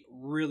really,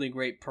 really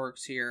great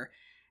perks here.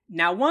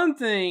 Now, one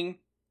thing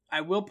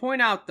I will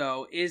point out,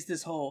 though, is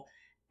this whole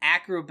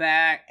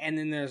acrobat. And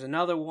then there's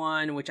another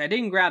one, which I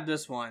didn't grab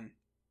this one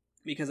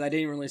because I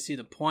didn't really see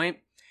the point.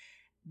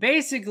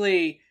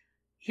 Basically,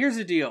 here's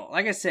the deal.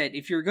 Like I said,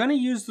 if you're going to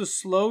use the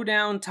slow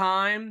down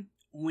time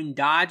when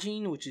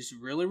dodging, which is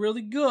really,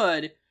 really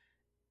good,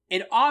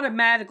 it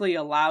automatically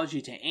allows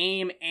you to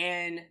aim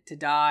and to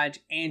dodge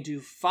and to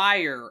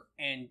fire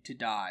and to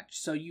dodge.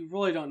 So you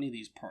really don't need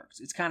these perks.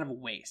 It's kind of a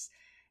waste.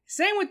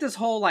 Same with this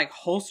whole like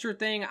holster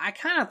thing. I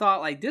kind of thought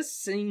like this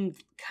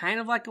seemed kind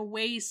of like a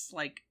waste.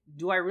 Like,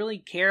 do I really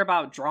care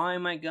about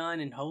drawing my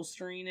gun and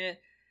holstering it?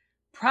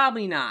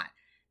 Probably not.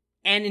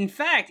 And in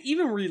fact,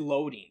 even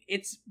reloading,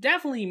 it's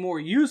definitely more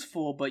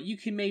useful, but you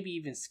can maybe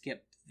even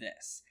skip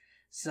this.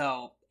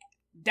 So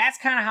that's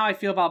kind of how I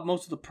feel about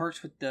most of the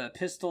perks with the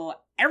pistol.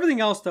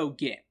 Everything else, though,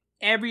 get.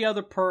 Every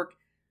other perk,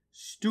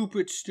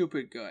 stupid,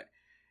 stupid good.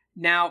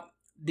 Now,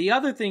 the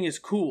other thing is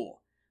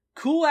cool.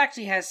 Cool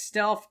actually has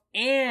stealth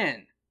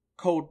and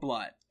cold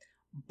blood.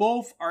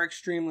 Both are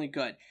extremely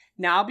good.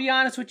 Now, I'll be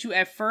honest with you,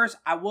 at first,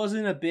 I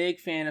wasn't a big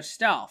fan of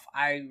stealth.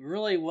 I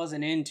really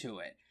wasn't into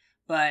it.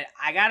 But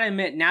I gotta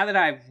admit, now that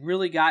I've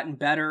really gotten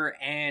better,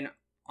 and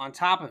on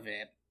top of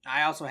it,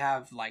 I also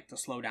have like the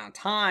slow down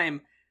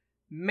time,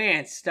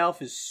 man,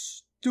 stealth is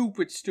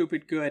stupid,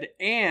 stupid good,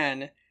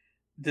 and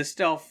the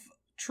stealth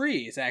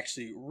tree is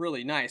actually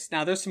really nice.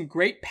 Now, there's some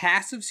great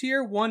passives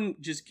here. One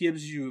just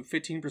gives you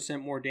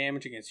 15% more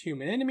damage against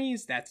human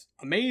enemies. That's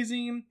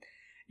amazing.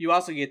 You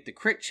also get the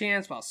crit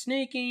chance while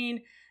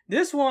sneaking.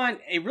 This one,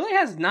 it really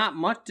has not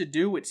much to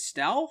do with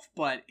stealth,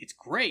 but it's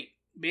great.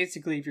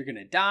 Basically, if you're going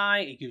to die,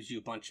 it gives you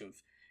a bunch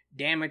of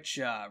damage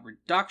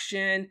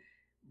reduction.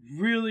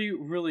 Really,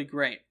 really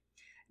great.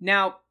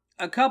 Now,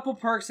 a couple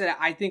perks that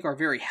I think are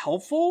very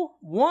helpful.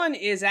 One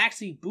is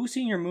actually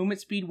boosting your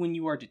movement speed when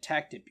you are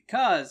detected,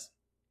 because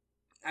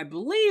I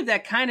believe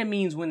that kind of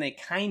means when they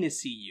kind of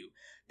see you.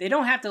 They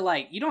don't have to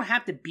like, you don't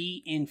have to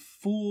be in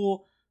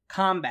full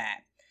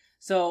combat.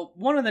 So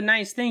one of the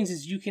nice things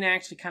is you can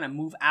actually kind of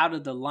move out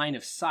of the line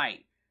of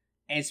sight,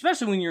 and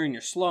especially when you're in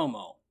your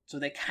slow-mo. So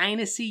they kind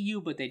of see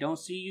you, but they don't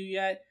see you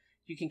yet.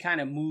 You can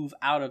kind of move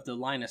out of the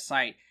line of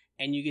sight,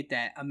 and you get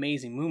that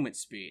amazing movement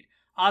speed.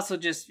 Also,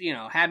 just, you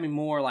know, having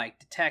more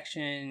like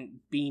detection,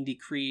 being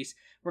decreased.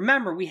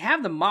 Remember, we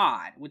have the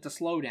mod with the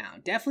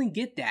slowdown. Definitely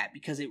get that,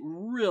 because it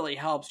really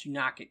helps you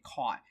not get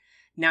caught.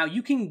 Now,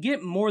 you can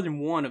get more than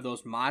one of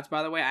those mods,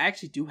 by the way. I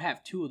actually do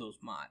have 2 of those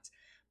mods.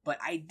 But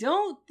I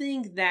don't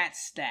think that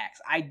stacks.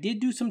 I did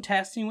do some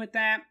testing with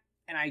that,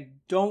 and I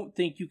don't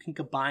think you can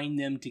combine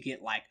them to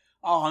get like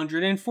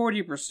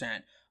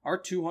 140%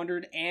 or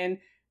 210%.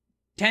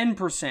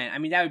 10%. I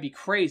mean, that would be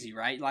crazy,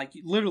 right? Like,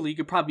 literally, you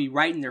could probably be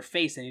right in their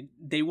face and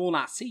they will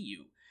not see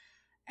you.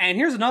 And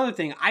here's another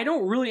thing. I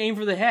don't really aim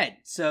for the head.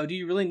 So do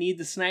you really need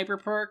the sniper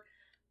perk?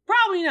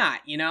 Probably not,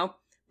 you know?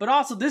 But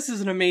also, this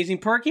is an amazing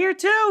perk here,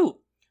 too.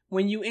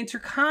 When you enter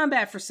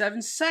combat for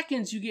 7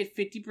 seconds, you get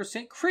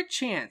 50% crit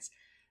chance.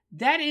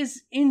 That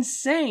is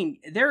insane.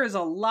 There is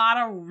a lot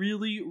of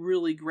really,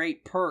 really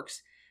great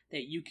perks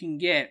that you can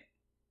get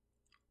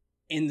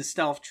in the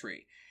stealth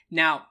tree.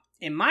 Now,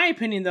 in my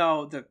opinion,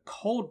 though, the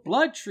cold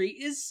blood tree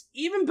is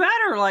even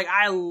better. Like,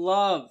 I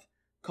love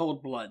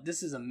cold blood.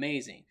 This is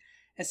amazing.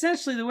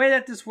 Essentially, the way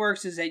that this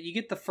works is that you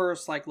get the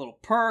first, like, little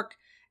perk,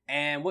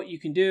 and what you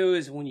can do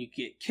is when you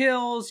get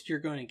kills, you're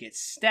going to get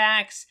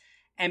stacks,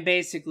 and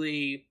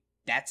basically,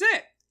 that's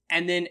it.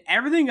 And then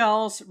everything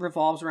else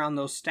revolves around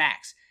those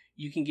stacks.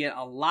 You can get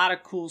a lot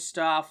of cool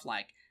stuff,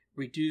 like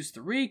reduce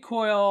the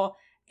recoil,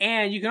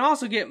 and you can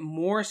also get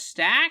more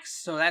stacks,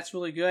 so that's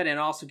really good, and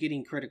also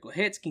getting critical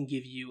hits can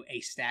give you a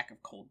stack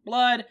of cold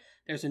blood.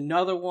 There's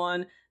another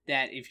one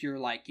that if you're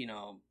like, you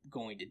know,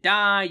 going to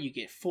die, you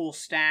get full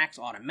stacks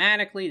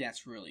automatically.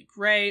 That's really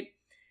great.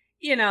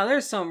 You know,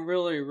 there's some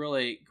really,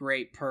 really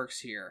great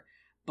perks here.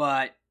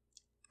 But,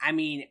 I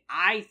mean,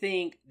 I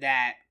think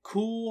that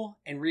cool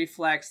and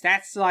reflex,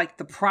 that's like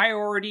the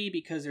priority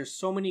because there's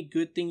so many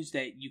good things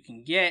that you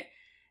can get.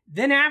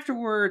 Then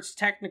afterwards,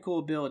 technical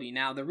ability.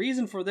 Now, the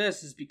reason for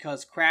this is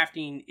because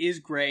crafting is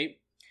great.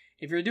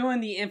 If you're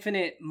doing the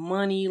infinite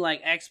money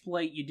like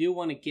exploit, you do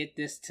want to get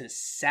this to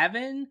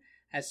 7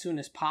 as soon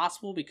as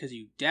possible because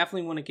you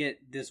definitely want to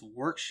get this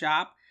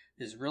workshop.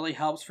 This really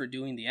helps for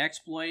doing the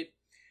exploit.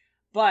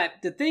 But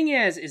the thing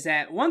is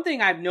that one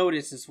thing I've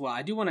noticed as well,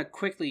 I do want to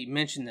quickly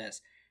mention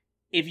this.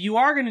 If you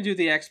are going to do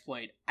the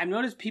exploit, I've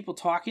noticed people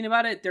talking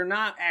about it. They're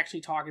not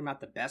actually talking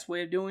about the best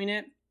way of doing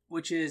it,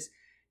 which is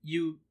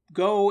you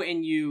go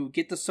and you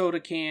get the soda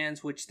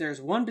cans, which there's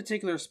one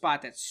particular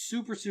spot that's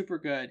super, super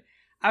good.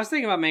 I was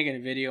thinking about making a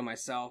video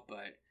myself,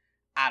 but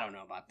I don't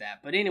know about that.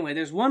 But anyway,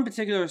 there's one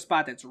particular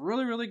spot that's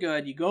really, really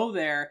good. You go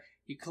there,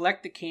 you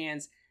collect the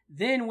cans.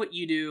 Then what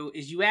you do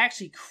is you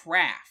actually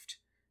craft.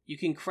 You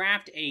can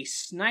craft a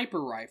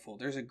sniper rifle.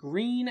 There's a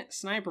green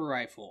sniper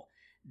rifle.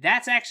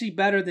 That's actually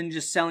better than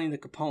just selling the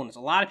components.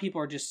 A lot of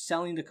people are just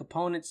selling the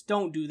components.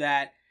 Don't do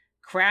that.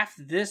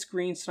 Craft this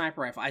green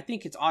sniper rifle. I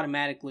think it's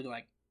automatically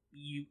like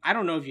I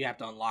don't know if you have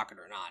to unlock it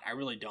or not. I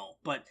really don't.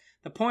 But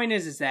the point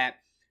is that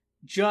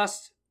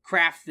just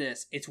craft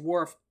this. It's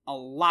worth a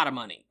lot of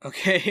money.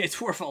 Okay? It's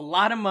worth a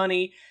lot of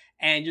money.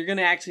 And you're going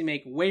to actually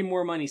make way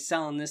more money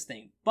selling this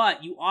thing.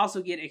 But you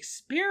also get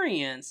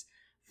experience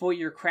for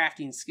your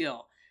crafting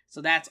skill.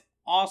 So that's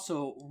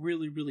also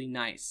really, really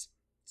nice.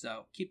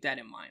 So keep that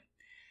in mind.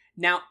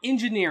 Now,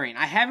 engineering.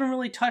 I haven't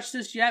really touched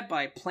this yet, but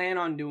I plan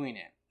on doing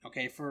it.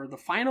 Okay, for the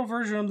final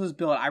version of this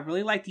build, I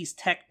really like these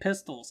tech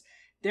pistols.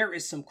 There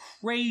is some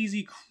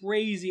crazy,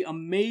 crazy,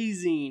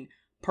 amazing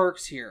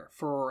perks here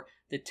for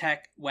the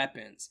tech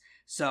weapons.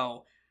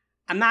 So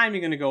I'm not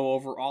even going to go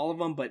over all of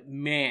them, but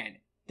man,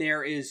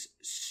 there is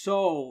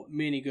so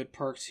many good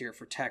perks here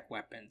for tech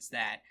weapons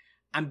that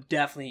I'm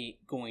definitely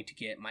going to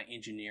get my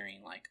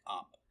engineering like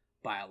up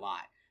by a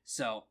lot.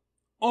 So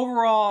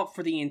overall,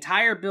 for the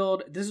entire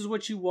build, this is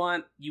what you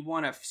want. You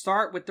want to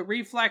start with the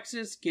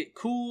reflexes, get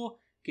cool,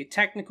 get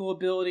technical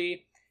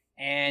ability,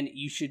 and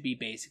you should be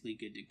basically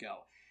good to go.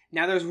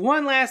 Now, there's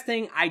one last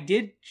thing. I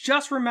did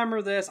just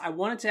remember this. I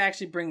wanted to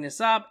actually bring this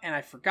up, and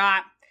I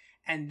forgot.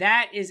 And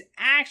that is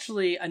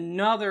actually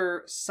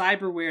another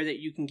cyberware that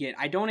you can get.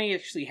 I don't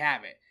actually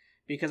have it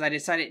because I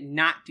decided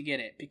not to get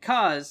it.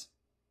 Because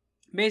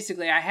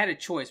basically, I had a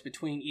choice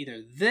between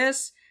either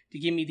this to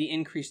give me the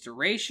increased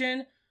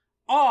duration,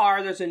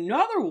 or there's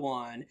another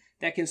one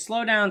that can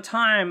slow down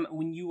time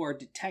when you are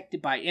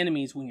detected by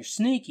enemies when you're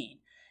sneaking.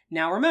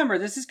 Now, remember,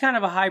 this is kind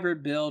of a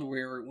hybrid build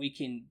where we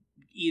can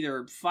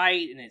either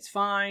fight and it's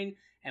fine,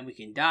 and we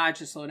can dodge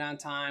to slow down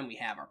time. We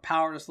have our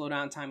power to slow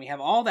down time. We have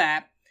all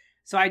that.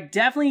 So I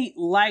definitely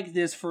like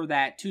this for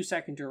that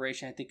 2-second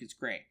duration. I think it's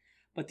great.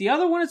 But the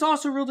other one is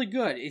also really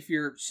good if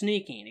you're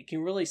sneaking. It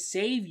can really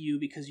save you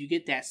because you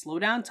get that slow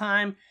down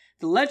time.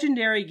 The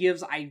legendary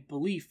gives, I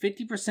believe,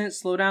 50%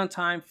 slowdown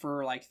time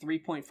for like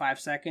 3.5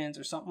 seconds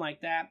or something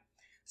like that.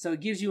 So it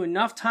gives you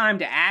enough time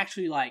to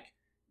actually like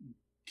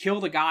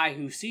kill the guy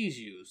who sees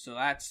you. So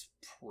that's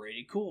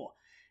pretty cool.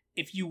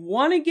 If you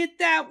want to get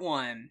that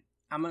one,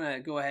 I'm going to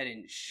go ahead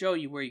and show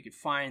you where you can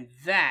find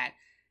that.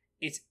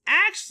 It's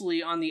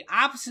actually on the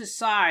opposite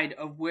side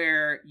of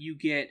where you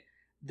get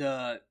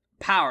the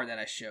power that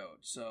I showed.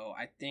 So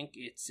I think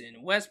it's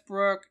in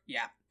Westbrook.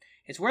 Yeah.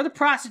 It's where the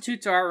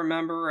prostitutes are,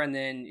 remember, and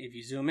then if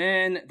you zoom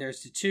in,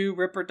 there's the 2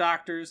 Ripper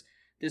Doctors.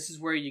 This is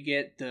where you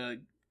get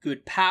the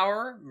good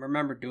power.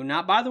 Remember, do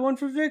not buy the one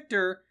for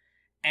Victor.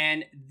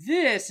 And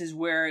this is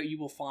where you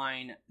will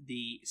find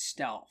the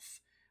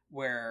stealth,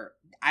 where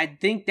I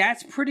think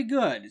that's pretty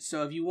good.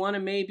 So if you want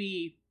to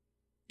maybe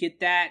get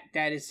that,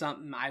 that is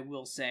something I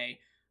will say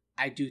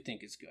I do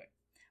think is good.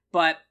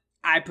 But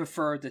I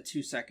prefer the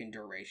 2-second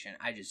duration.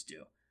 I just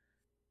do.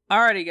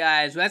 Alrighty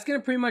guys, well, that's going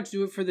to pretty much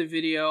do it for the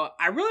video.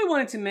 I really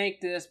wanted to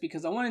make this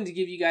because I wanted to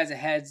give you guys a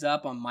heads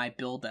up on my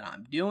build that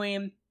I'm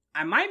doing.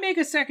 I might make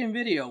a second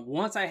video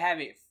once I have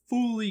it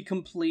fully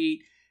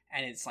complete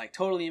and it's like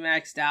totally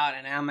maxed out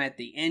and I'm at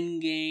the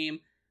end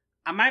game.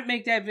 I might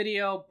make that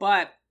video,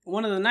 but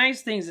one of the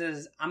nice things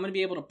is I'm going to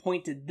be able to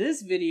point to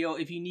this video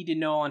if you need to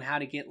know on how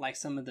to get like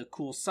some of the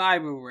cool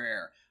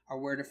cyberware or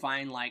where to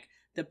find like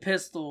the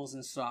pistols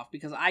and stuff,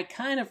 because I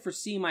kind of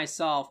foresee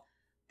myself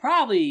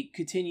probably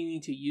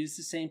continuing to use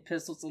the same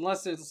pistols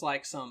unless there's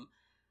like some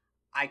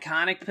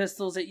iconic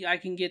pistols that I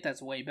can get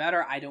that's way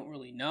better. I don't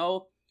really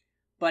know.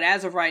 But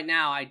as of right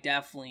now, I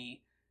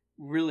definitely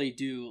really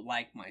do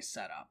like my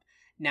setup.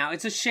 Now,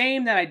 it's a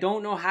shame that I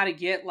don't know how to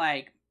get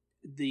like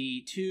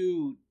the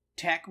 2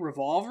 tech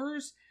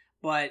revolvers,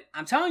 but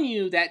I'm telling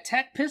you that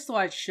tech pistol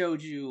I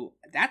showed you,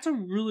 that's a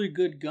really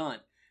good gun.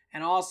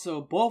 And also,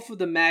 both of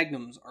the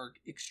magnums are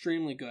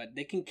extremely good.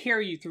 They can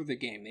carry you through the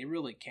game. They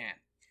really can.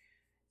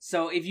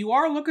 So if you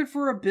are looking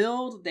for a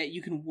build that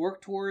you can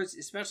work towards,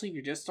 especially if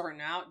you're just starting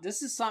out,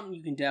 this is something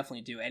you can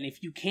definitely do. And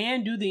if you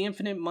can do the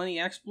infinite money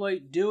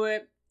exploit, do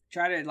it.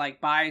 Try to like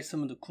buy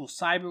some of the cool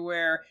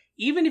cyberware.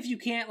 Even if you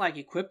can't like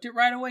equip it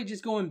right away,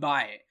 just go and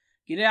buy it.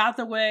 Get it out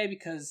the way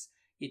because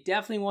you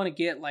definitely want to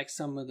get like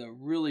some of the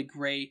really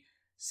great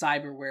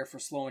cyberware for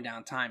slowing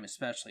down time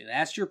especially.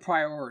 That's your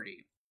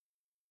priority.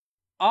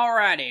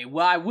 Alrighty,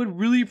 well I would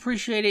really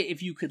appreciate it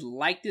if you could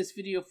like this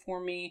video for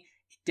me.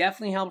 It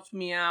definitely helps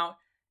me out.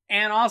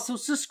 And also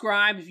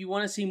subscribe if you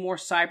want to see more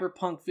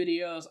Cyberpunk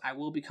videos. I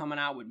will be coming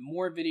out with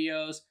more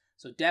videos.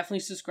 So definitely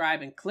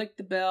subscribe and click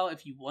the bell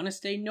if you want to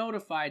stay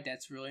notified.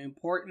 That's really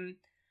important.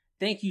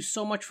 Thank you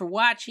so much for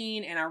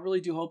watching. And I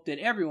really do hope that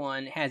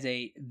everyone has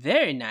a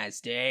very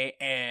nice day.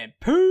 And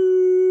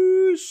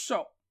peace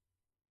out.